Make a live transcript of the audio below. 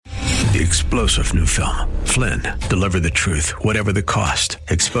The explosive new film, Flynn, deliver the truth, whatever the cost,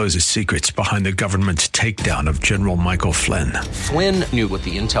 exposes secrets behind the government's takedown of General Michael Flynn. Flynn knew what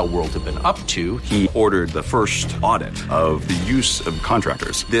the intel world had been up to. He ordered the first audit of the use of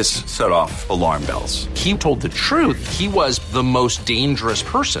contractors. This set off alarm bells. He told the truth. He was the most dangerous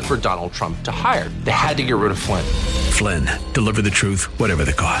person for Donald Trump to hire. They had to get rid of Flynn. Flynn, deliver the truth, whatever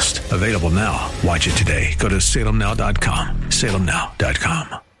the cost. Available now. Watch it today. Go to salemnow.com.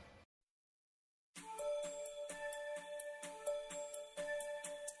 salemnow.com.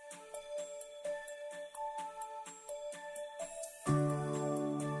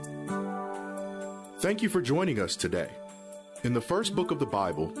 Thank you for joining us today. In the first book of the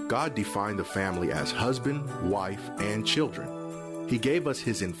Bible, God defined the family as husband, wife, and children. He gave us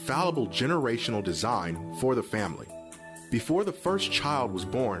his infallible generational design for the family. Before the first child was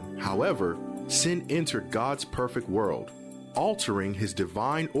born, however, sin entered God's perfect world, altering his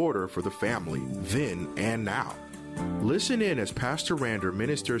divine order for the family then and now. Listen in as Pastor Rander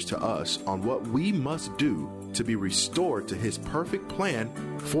ministers to us on what we must do to be restored to his perfect plan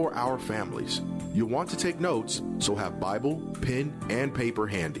for our families. You'll want to take notes, so have Bible, pen, and paper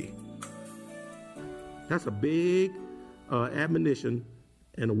handy. That's a big admonition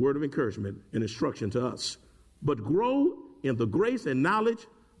and a word of encouragement and instruction to us. But grow in the grace and knowledge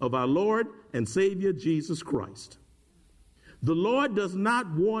of our Lord and Savior Jesus Christ. The Lord does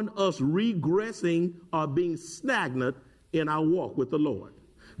not want us regressing or being stagnant in our walk with the Lord,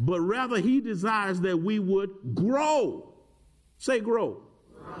 but rather he desires that we would grow. Say grow.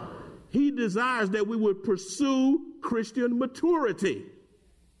 He desires that we would pursue Christian maturity.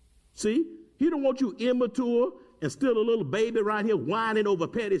 See, he don't want you immature and still a little baby right here whining over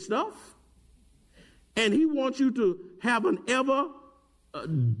petty stuff. And he wants you to have an ever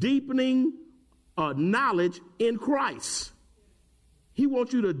deepening knowledge in Christ. He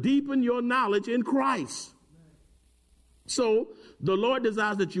wants you to deepen your knowledge in Christ. So the Lord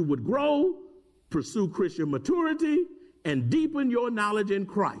desires that you would grow, pursue Christian maturity, and deepen your knowledge in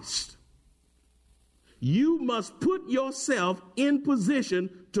Christ. You must put yourself in position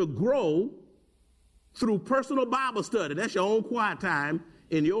to grow through personal Bible study. That's your own quiet time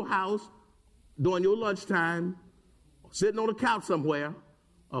in your house, during your lunchtime, sitting on the couch somewhere,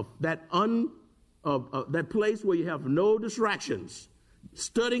 that place where you have no distractions,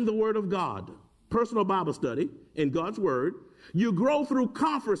 studying the Word of God, personal Bible study in God's Word. You grow through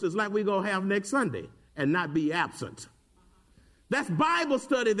conferences like we're going to have next Sunday and not be absent. That's Bible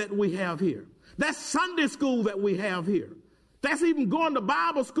study that we have here. That's Sunday school that we have here. That's even going to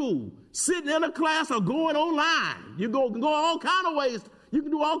Bible school, sitting in a class or going online. You go all kind of ways. You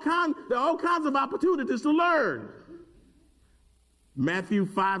can do there are all kinds of opportunities to learn. Matthew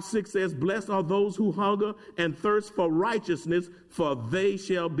 5:6 says, blessed are those who hunger and thirst for righteousness, for they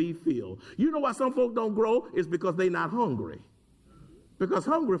shall be filled. You know why some folk don't grow? It's because they're not hungry. Because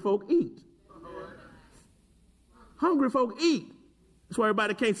hungry folk eat. Hungry folk eat. That's why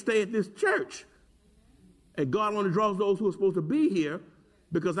everybody can't stay at this church. And God only draws those who are supposed to be here,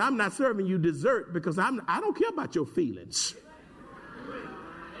 because I'm not serving you dessert, because I don't care about your feelings.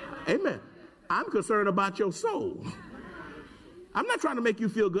 Amen. I'm concerned about your soul. I'm not trying to make you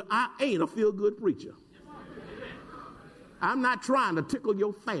feel good. I ain't a feel-good preacher. I'm not trying to tickle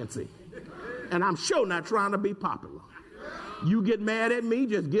your fancy. And I'm sure not trying to be popular. You get mad at me,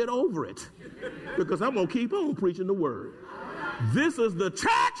 just get over it. Because I'm going to keep on preaching the word. This is the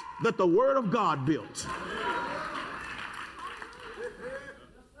church that the Word of God built.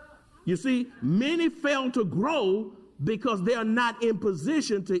 You see, many fail to grow because they are not in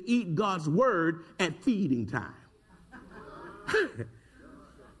position to eat God's Word at feeding time.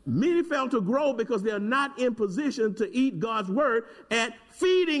 Many fail to grow because they are not in position to eat God's Word at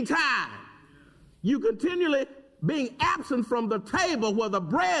feeding time. You continually being absent from the table where the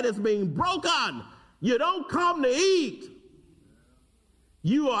bread is being broken. You don't come to eat.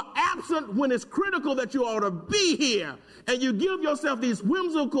 You are absent when it's critical that you ought to be here. And you give yourself these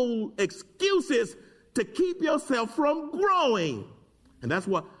whimsical excuses to keep yourself from growing. And that's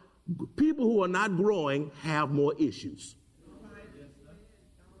why people who are not growing have more issues.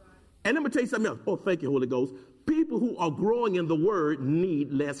 And let me tell you something else. Oh, thank you, Holy Ghost. People who are growing in the Word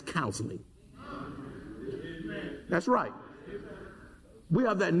need less counseling. That's right. We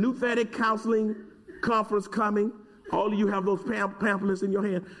have that Nouthetic Counseling Conference coming. All of you have those pamphlets in your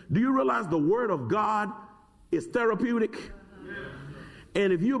hand. Do you realize the Word of God is therapeutic?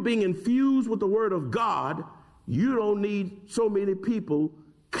 And if you're being infused with the Word of God, you don't need so many people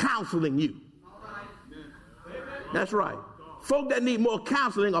counseling you. That's right. Folk that need more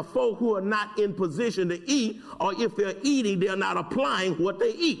counseling are folk who are not in position to eat, or if they're eating, they're not applying what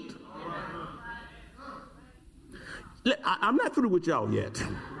they eat. I'm not through with y'all yet.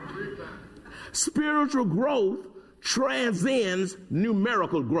 Spiritual growth transcends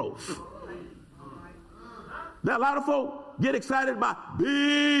numerical growth. Now, a lot of folk get excited about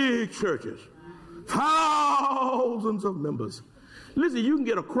big churches, thousands of members. Listen, you can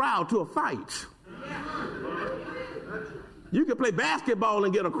get a crowd to a fight. You can play basketball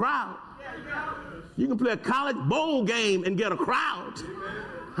and get a crowd. You can play a college bowl game and get a crowd.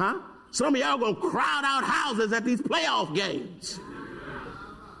 Huh? Some of y'all going to crowd out houses at these playoff games.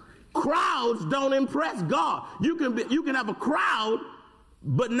 Crowds don't impress God. You can have a crowd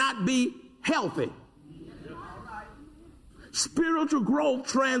but not be healthy. Spiritual growth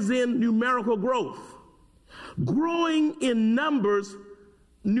transcends numerical growth. Growing in numbers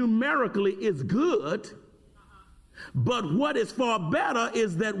numerically is good, but what is far better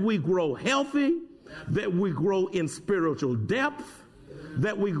is that we grow healthy, that we grow in spiritual depth,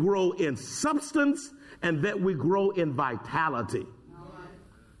 that we grow in substance, and that we grow in vitality.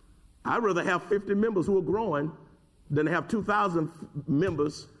 I'd rather have 50 members who are growing than have 2,000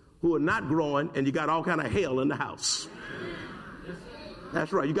 members who are not growing, and you got all kind of hell in the house.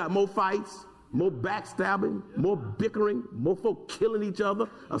 That's right. You got more fights, more backstabbing, more bickering, more folk killing each other,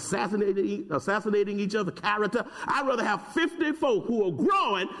 assassinating each other's character. I'd rather have 50 folk who are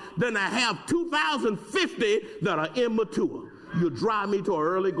growing than to have 2,050 that are immature. You drive me to an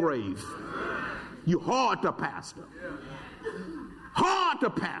early grave. You're hard to pastor. Hard to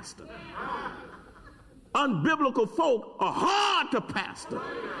pastor. Unbiblical folk are hard to pastor.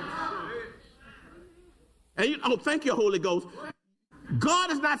 And thank you, Holy Ghost.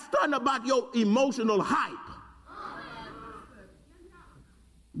 God is not stunned about your emotional hype.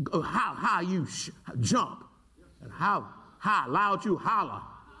 How you jump and how loud you holler.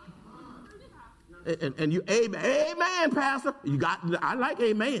 And you amen, pastor. I like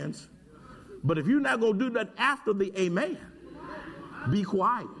amens. But if you're not going to do that after the amen, be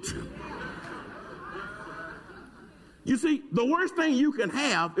quiet. You see, the worst thing you can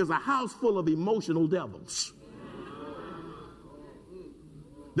have is a house full of emotional devils.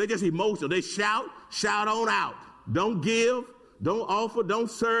 They're just emotional. They shout on out. Don't give, don't offer,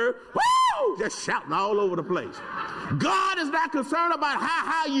 don't serve. Woo! Just shouting all over the place. God is not concerned about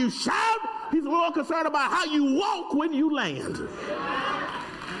how you shout. He's more concerned about how you walk when you land.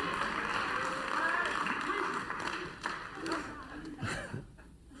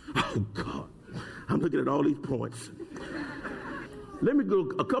 Oh, God. I'm looking at all these points. Let me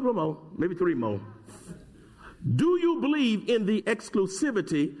go a couple more, maybe three more. Do you believe in the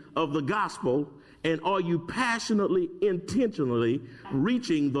exclusivity of the gospel, and are you passionately, intentionally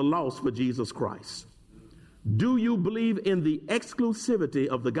reaching the lost for Jesus Christ? Do you believe in the exclusivity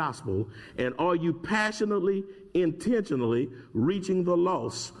of the gospel, and are you passionately, intentionally reaching the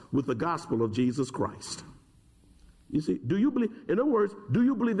lost with the gospel of Jesus Christ? You see, do you believe, in other words, do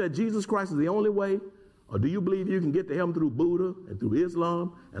you believe that Jesus Christ is the only way, or do you believe you can get to heaven through Buddha and through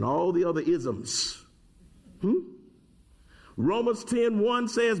Islam and all the other isms? Romans 10:1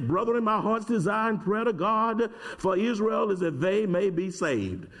 says, brethren, my heart's desire and prayer to God for Israel is that they may be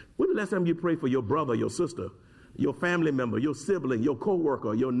saved. When the last time you prayed for your brother, your sister, your family member, your sibling, your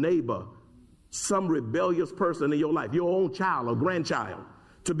co-worker, your neighbor, some rebellious person in your life, your own child or grandchild,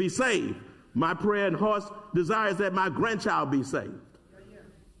 to be saved? My prayer and heart's desire is that my grandchild be saved.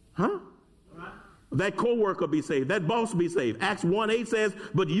 Huh? That co-worker be saved. That boss be saved. Acts 1:8 says,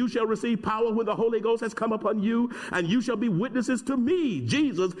 but you shall receive power when the Holy Ghost has come upon you, and you shall be witnesses to me,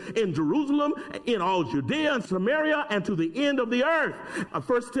 Jesus, in Jerusalem, in all Judea and Samaria, and to the end of the earth.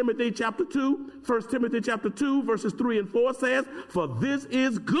 1 Timothy chapter 2, verses 3 and 4 says, for this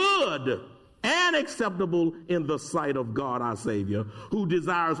is good and acceptable in the sight of God our Savior, who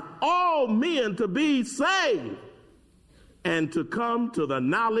desires all men to be saved and to come to the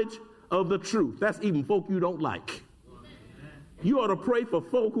knowledge of the truth. That's even folk you don't like. You ought to pray for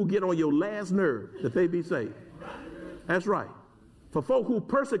folk who get on your last nerve that they be saved. That's right. For folk who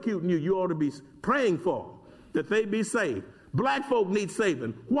persecuting you, you ought to be praying for that they be saved. Black folk need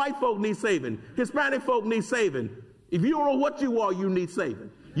saving. White folk need saving. Hispanic folk need saving. If you don't know what you are, you need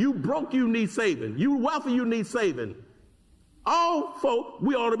saving. You broke, you need saving. You wealthy, you need saving. All folk,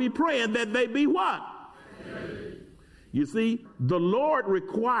 we ought to be praying that they be what? You see, the Lord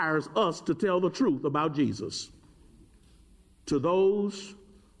requires us to tell the truth about Jesus to those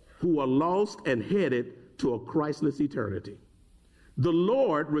who are lost and headed to a Christless eternity. The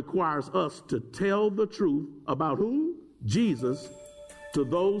Lord requires us to tell the truth about whom? Jesus, to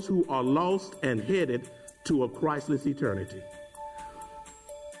those who are lost and headed to a Christless eternity.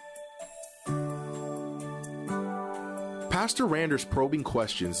 Pastor Rander's probing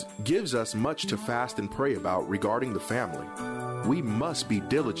questions gives us much to fast and pray about regarding the family. We must be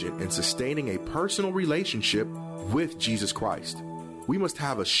diligent in sustaining a personal relationship with Jesus Christ. We must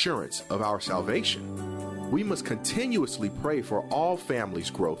have assurance of our salvation. We must continuously pray for all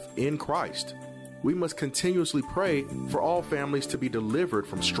families' growth in Christ. We must continuously pray for all families to be delivered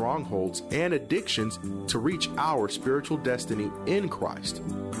from strongholds and addictions to reach our spiritual destiny in Christ.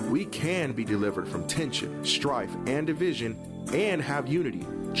 We can be delivered from tension, strife, and division and have unity,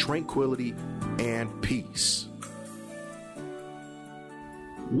 tranquility, and peace.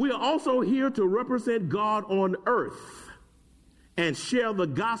 We are also here to represent God on earth and share the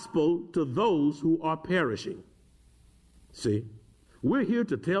gospel to those who are perishing. See? We're here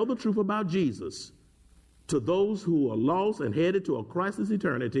to tell the truth about Jesus to those who are lost and headed to a Christless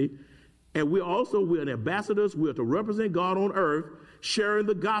eternity. And we're ambassadors. We're to represent God on earth, sharing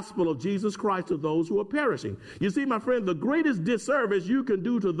the gospel of Jesus Christ to those who are perishing. You see, my friend, the greatest disservice you can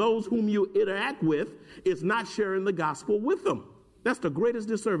do to those whom you interact with is not sharing the gospel with them. That's the greatest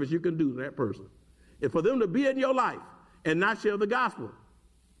disservice you can do to that person. It's for them to be in your life and not share the gospel.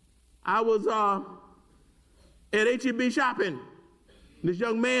 I was at H-E-B shopping. This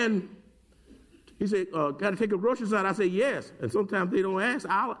young man, he said, got to take a groceries out? I said, yes. And sometimes they don't ask.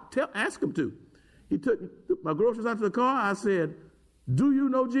 I'll ask them to. He took my groceries out to the car. I said, do you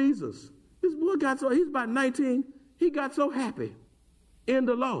know Jesus? This boy he's about 19. He got so happy in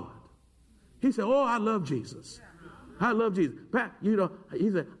the Lord. He said, oh, I love Jesus. I love Jesus.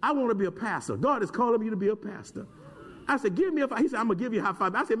 He said, I want to be a pastor. God is calling me to be a pastor. I said, give me a 5. He said, I'm going to give you a high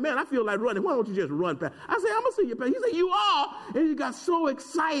five. I said, man, I feel like running. Why don't you just run past? I said, I'm going to see you past. He said, you are. And he got so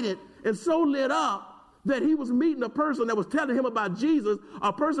excited and so lit up that he was meeting a person that was telling him about Jesus,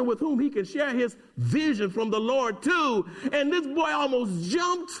 a person with whom he can share his vision from the Lord too. And this boy almost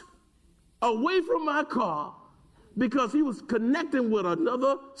jumped away from my car because he was connecting with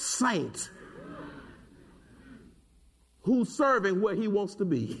another saint who's serving where he wants to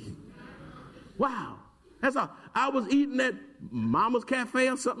be. Wow. That's all. I was eating at Mama's Cafe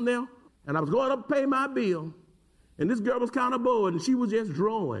or something there, and I was going up to pay my bill, and this girl was kind of bored, and she was just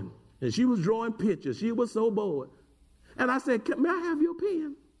drawing, and she was drawing pictures. She was so bored. And I said, may I have your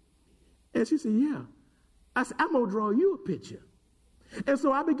pen? And she said, yeah. I said, I'm going to draw you a picture. And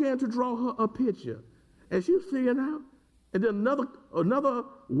so I began to draw her a picture, and she was figuring out, and then another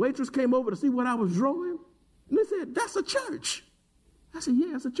waitress came over to see what I was drawing, and they said, that's a church. I said,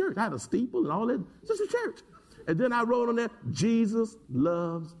 yeah, it's a church. I had a steeple and all that. It's just a church. And then I wrote on there, Jesus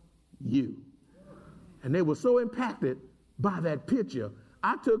loves you. And they were so impacted by that picture.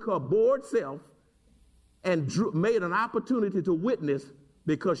 I took her bored self and made an opportunity to witness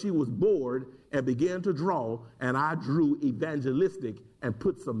because she was bored and began to draw. And I drew evangelistic and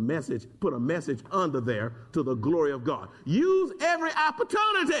put a message under there to the glory of God. Use every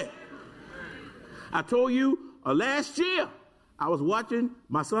opportunity. I told you last year, I was watching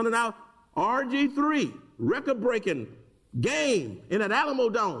my son and I, RG3, record-breaking game in an Alamo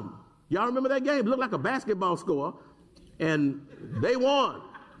Dome. Y'all remember that game? It looked like a basketball score, and they won.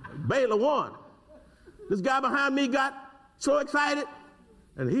 Baylor won. This guy behind me got so excited,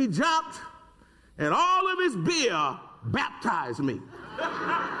 and he jumped, and all of his beer baptized me.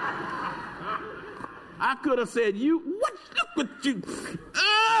 I could have said, look what you,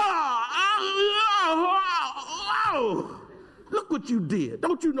 look what you did.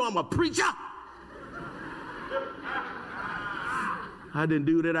 Don't you know I'm a preacher? I didn't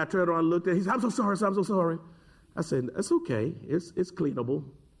do that. I turned around and looked at him. He said, I'm so sorry, sir. I'm so sorry. I said, it's okay. It's cleanable.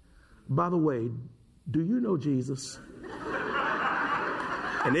 By the way, do you know Jesus?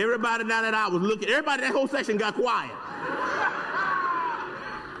 And everybody down that aisle was looking. Everybody, that whole section got quiet.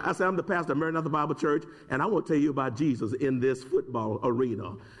 I said, I'm the pastor of Maranatha Bible Church, and I want to tell you about Jesus in this football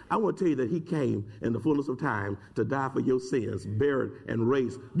arena. I want to tell you that he came in the fullness of time to die for your sins, buried and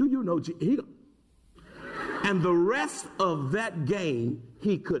raised. Do you know Jesus? And the rest of that game,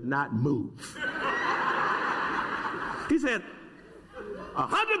 he could not move. He said,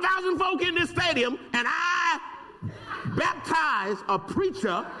 100,000 folk in this stadium, and I baptized a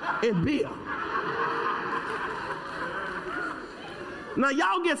preacher in beer. Now,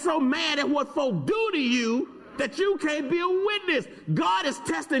 y'all get so mad at what folk do to you that you can't be a witness. God is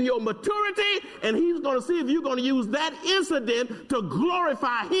testing your maturity, and he's going to see if you're going to use that incident to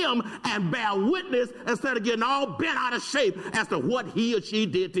glorify him and bear witness instead of getting all bent out of shape as to what he or she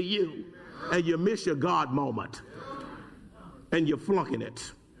did to you. And you miss your God moment, and you're flunking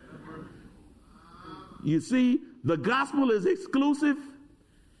it. You see, the gospel is exclusive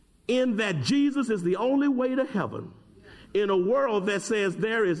in that Jesus is the only way to heaven. In a world that says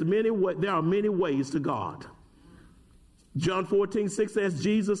there are many ways to God. John 14:6 says,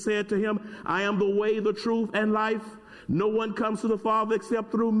 Jesus said to him, I am the way, the truth, and life. No one comes to the Father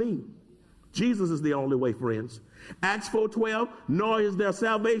except through me. Jesus is the only way, friends. Acts 4:12, nor is there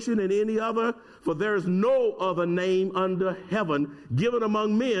salvation in any other, for there is no other name under heaven given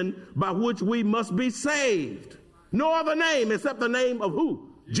among men by which we must be saved. No other name except the name of who?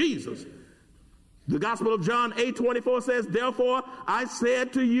 Jesus. The Gospel of John 8:24 says, therefore I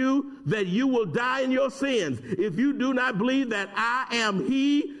said to you that you will die in your sins. If you do not believe that I am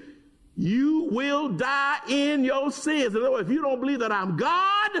he, you will die in your sins. In other words, if you don't believe that I'm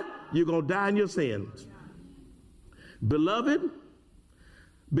God, you're going to die in your sins. Beloved,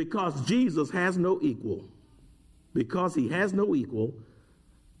 because Jesus has no equal, because he has no equal,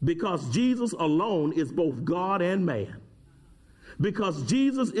 because Jesus alone is both God and man, because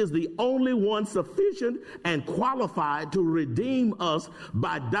Jesus is the only one sufficient and qualified to redeem us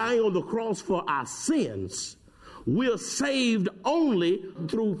by dying on the cross for our sins, we're saved only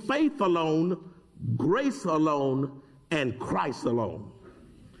through faith alone, grace alone, and Christ alone.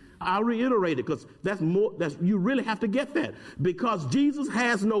 I'll reiterate it because you really have to get that. Because Jesus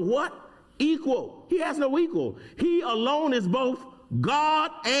has no what? Equal. He has no equal. He alone is both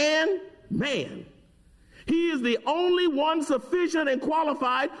God and man. He is the only one sufficient and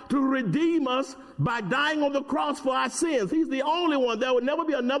qualified to redeem us by dying on the cross for our sins. He's the only one. There will never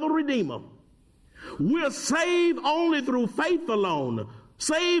be another redeemer. We're saved only through faith alone,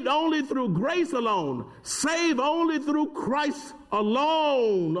 saved only through grace alone, saved only through Christ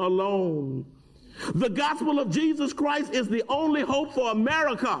alone. The gospel of Jesus Christ is the only hope for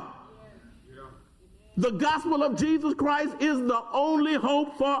America. The gospel of Jesus Christ is the only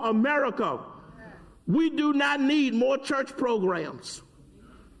hope for America. We do not need more church programs.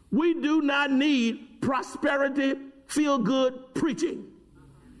 We do not need prosperity, feel-good preaching.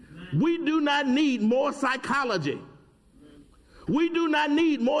 We do not need more psychology. We do not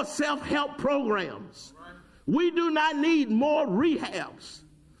need more self-help programs. We do not need more rehabs.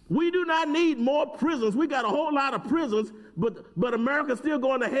 We do not need more prisons. We got a whole lot of prisons, but America's still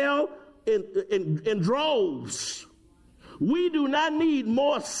going to hell in droves. We do not need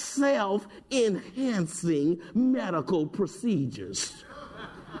more self-enhancing medical procedures.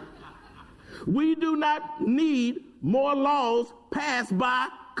 We do not need more laws passed by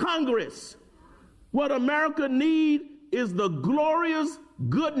Congress. What America needs is the glorious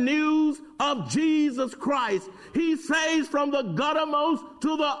good news of Jesus Christ. He saves from the guttermost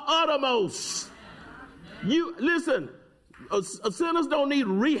to the uttermost. You listen, sinners don't need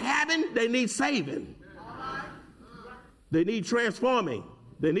rehabbing, they need saving. They need transforming.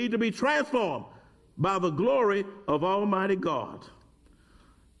 They need to be transformed by the glory of Almighty God.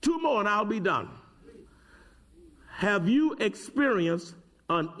 2 more and I'll be done. Have you experienced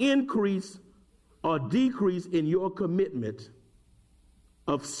an increase or decrease in your commitment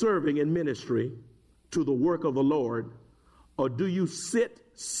of serving in ministry to the work of the Lord, or do you sit,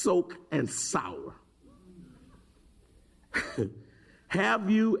 soak, and sour? Have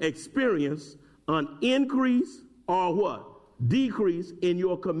you experienced an increase or what? Decrease in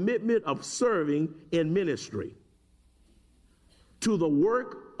your commitment of serving in ministry to the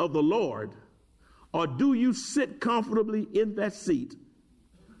work of the Lord, or do you sit comfortably in that seat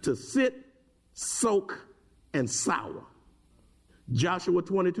to sit, soak, and sour? Joshua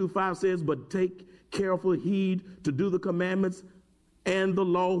 22:5 says, but take careful heed to do the commandments and the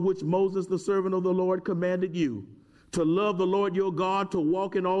law which Moses, the servant of the Lord, commanded you, to love the Lord your God, to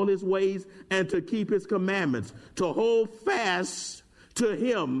walk in all his ways, and to keep his commandments, to hold fast to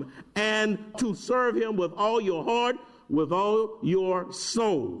him, and to serve him with all your heart, with all your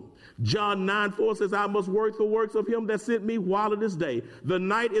soul. John 9:4 says, I must work the works of him that sent me while it is day. The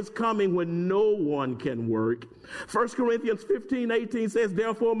night is coming when no one can work. 1 Corinthians 15:18 says,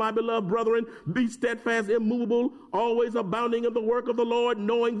 therefore, my beloved brethren, be steadfast, immovable, always abounding in the work of the Lord,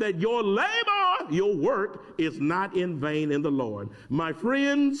 knowing that your labor, your work, is not in vain in the Lord. My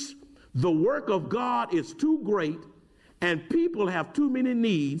friends, the work of God is too great, and people have too many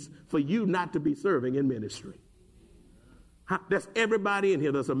needs for you not to be serving in ministry. That's everybody in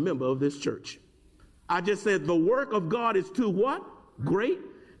here that's a member of this church. I just said the work of God is too what? Great.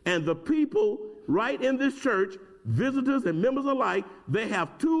 And the people right in this church, visitors and members alike, they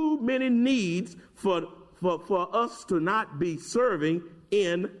have too many needs for us to not be serving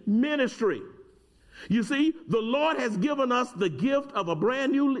in ministry. You see, the Lord has given us the gift of a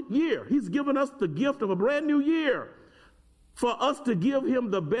brand new year. He's given us the gift of a brand new year for us to give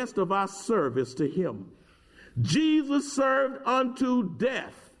him the best of our service to him. Jesus served unto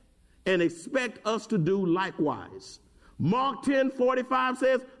death and expect us to do likewise. Mark 10:45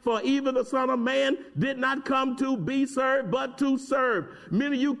 says, for even the Son of Man did not come to be served, but to serve.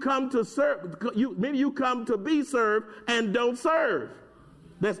 Many of you come to serve, many of you come to be served and don't serve.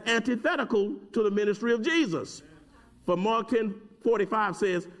 That's antithetical to the ministry of Jesus. For Mark 10:45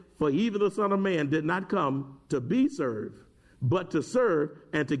 says, for even the Son of Man did not come to be served, but to serve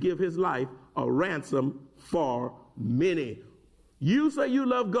and to give his life a ransom for many. You say you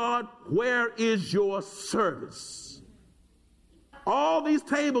love God. Where is your service? All these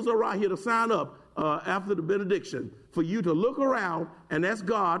tables are right here to sign up after the benediction for you to look around and ask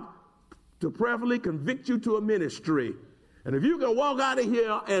God to prayerfully convict you to a ministry. And if you can walk out of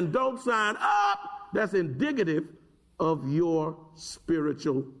here and don't sign up, that's indicative of your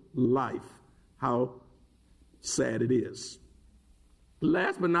spiritual life. How sad it is.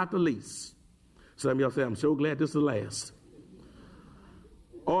 Last but not the least, some of y'all say, I'm so glad this is the last.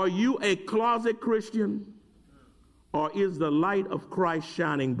 Are you a closet Christian? Or is the light of Christ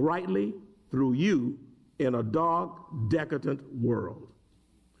shining brightly through you in a dark, decadent world?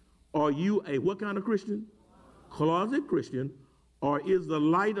 Are you a what kind of Christian? Closet Christian. Or is the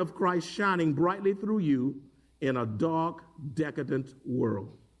light of Christ shining brightly through you in a dark, decadent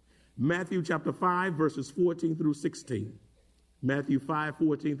world? Matthew chapter 5, verses 14 through 16. Matthew 5,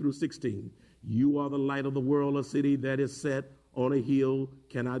 14 through 16. You are the light of the world. A city that is set on a hill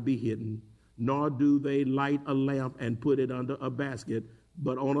cannot be hidden. Nor do they light a lamp and put it under a basket,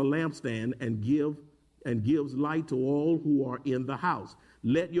 but on a lampstand, and gives light to all who are in the house.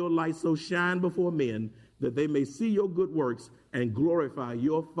 Let your light so shine before men that they may see your good works and glorify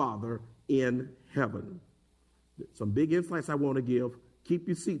your Father in heaven. Some big insights I want to give. Keep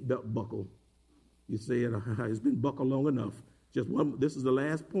your seatbelt buckled. You say it's been buckled long enough. Just one. This is the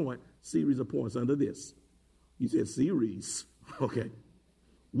last point. Series of points under this. You said series. Okay.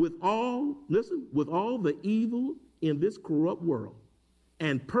 With all the evil in this corrupt world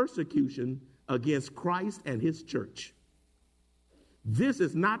and persecution against Christ and his church, this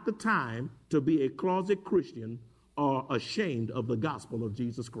is not the time to be a closet Christian or ashamed of the gospel of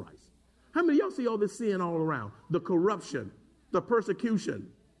Jesus Christ. How many of y'all see all this sin all around? The corruption, the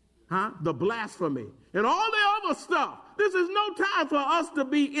persecution, the blasphemy, and all the other stuff. This is no time for us to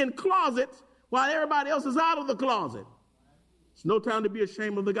be in closets while everybody else is out of the closet. It's no time to be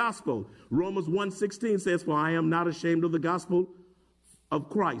ashamed of the gospel. Romans 1:16 says, for I am not ashamed of the gospel of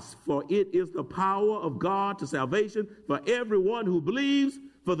Christ, for it is the power of God to salvation for everyone who believes,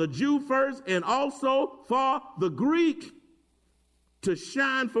 for the Jew first and also for the Greek. To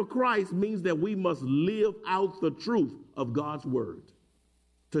shine for Christ means that we must live out the truth of God's word.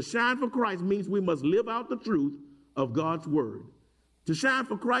 To shine for Christ means we must live out the truth of God's word. To shine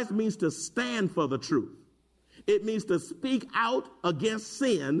for Christ means to stand for the truth. It means to speak out against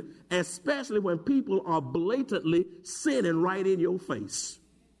sin, especially when people are blatantly sinning right in your face.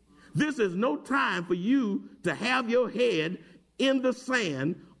 This is no time for you to have your head in the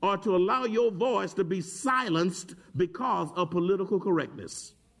sand or to allow your voice to be silenced because of political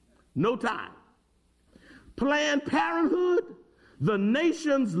correctness. No time. Planned Parenthood, the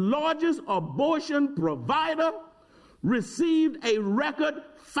nation's largest abortion provider, received a record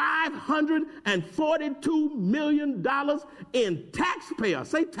 $542 million in taxpayers.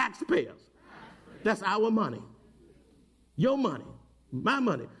 Say taxpayers. That's our money. Your money. My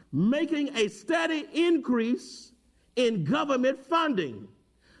money. Making a steady increase in government funding.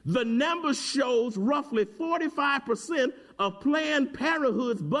 The number shows roughly 45% of Planned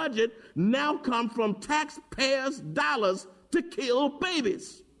Parenthood's budget now come from taxpayers' dollars to kill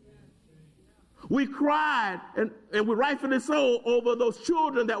babies. We cried, and we rightfully so, over those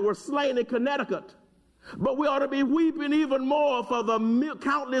children that were slain in Connecticut. But we ought to be weeping even more for the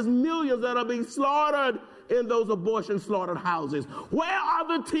countless millions that are being slaughtered in those abortion slaughtered houses. Where are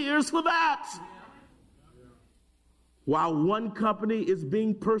the tears for that? While one company is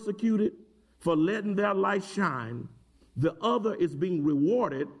being persecuted for letting their light shine, the other is being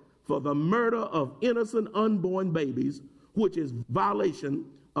rewarded for the murder of innocent unborn babies, which is violation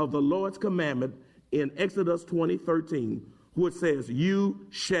of the Lord's commandment in Exodus 20:13, which says, you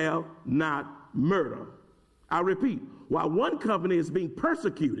shall not murder. I repeat, while one company is being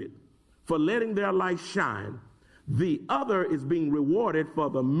persecuted for letting their light shine, the other is being rewarded for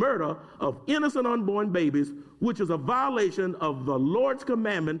the murder of innocent unborn babies, which is a violation of the Lord's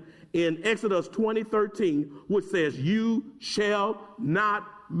commandment in Exodus 20:13, which says, you shall not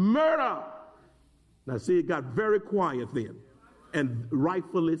murder. Now see, it got very quiet then, and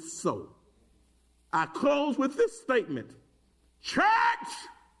rightfully so. I close with this statement. Church,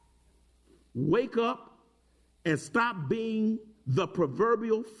 wake up and stop being the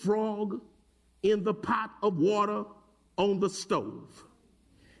proverbial frog in the pot of water on the stove.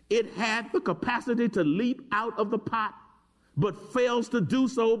 It had the capacity to leap out of the pot, but fails to do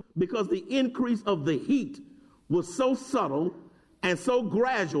so because the increase of the heat was so subtle and so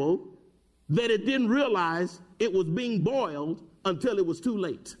gradual that it didn't realize it was being boiled until it was too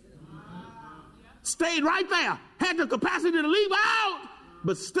late. Stayed right there, had the capacity to leap out,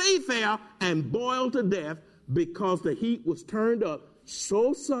 but stayed there and boiled to death because the heat was turned up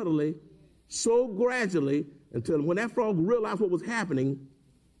so subtly, so gradually, until when that frog realized what was happening,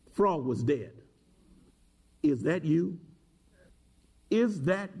 frog was dead. Is that you? Is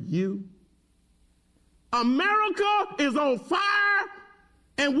that you? America is on fire,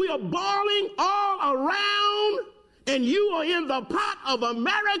 and we are boiling all around, and you are in the pot of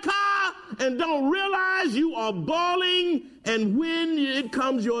America and don't realize you are boiling, and when it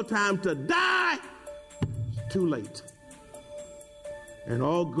comes your time to die, it's too late. And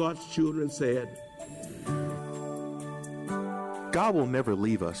all God's children said, God will never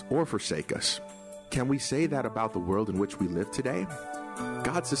leave us or forsake us. Can we say that about the world in which we live today?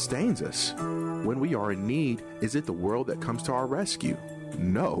 God sustains us. When we are in need, is it the world that comes to our rescue?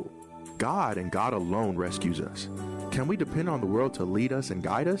 No. God and God alone rescues us. Can we depend on the world to lead us and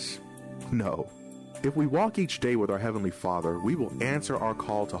guide us? No. If we walk each day with our Heavenly Father, we will answer our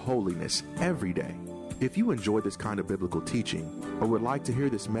call to holiness every day. If you enjoy this kind of biblical teaching or would like to hear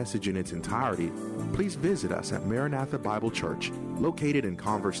this message in its entirety, please visit us at Maranatha Bible Church, located in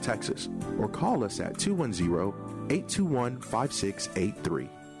Converse, Texas, or call us at 210-821-5683.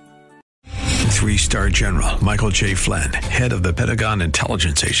 3-star General Michael J. Flynn, head of the Pentagon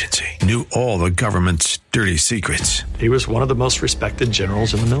Intelligence Agency, knew all the government's dirty secrets. He was one of the most respected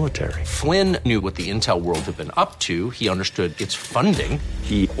generals in the military. Flynn knew what the intel world had been up to. He understood its funding.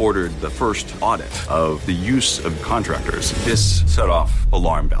 He ordered the first audit of the use of contractors. This set off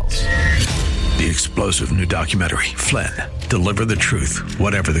alarm bells. The explosive new documentary, Flynn, Deliver the Truth,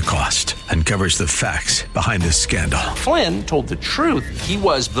 Whatever the Cost, uncovers the facts behind this scandal. Flynn told the truth. He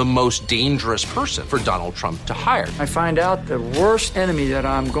was the most dangerous person for Donald Trump to hire. I find out the worst enemy that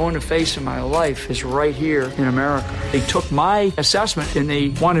I'm going to face in my life is right here in America. They took my assessment and they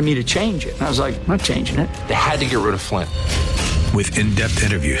wanted me to change it. And I was like, I'm not changing it. They had to get rid of Flynn. With in-depth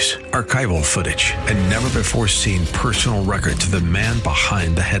interviews, archival footage, and never-before-seen personal records of the man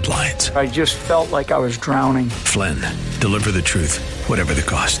behind the headlines. I just felt like I was drowning. Flynn, Deliver the Truth, Whatever the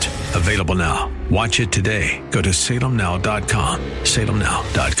Cost. Available now. Watch it today. Go to salemnow.com.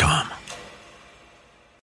 salemnow.com.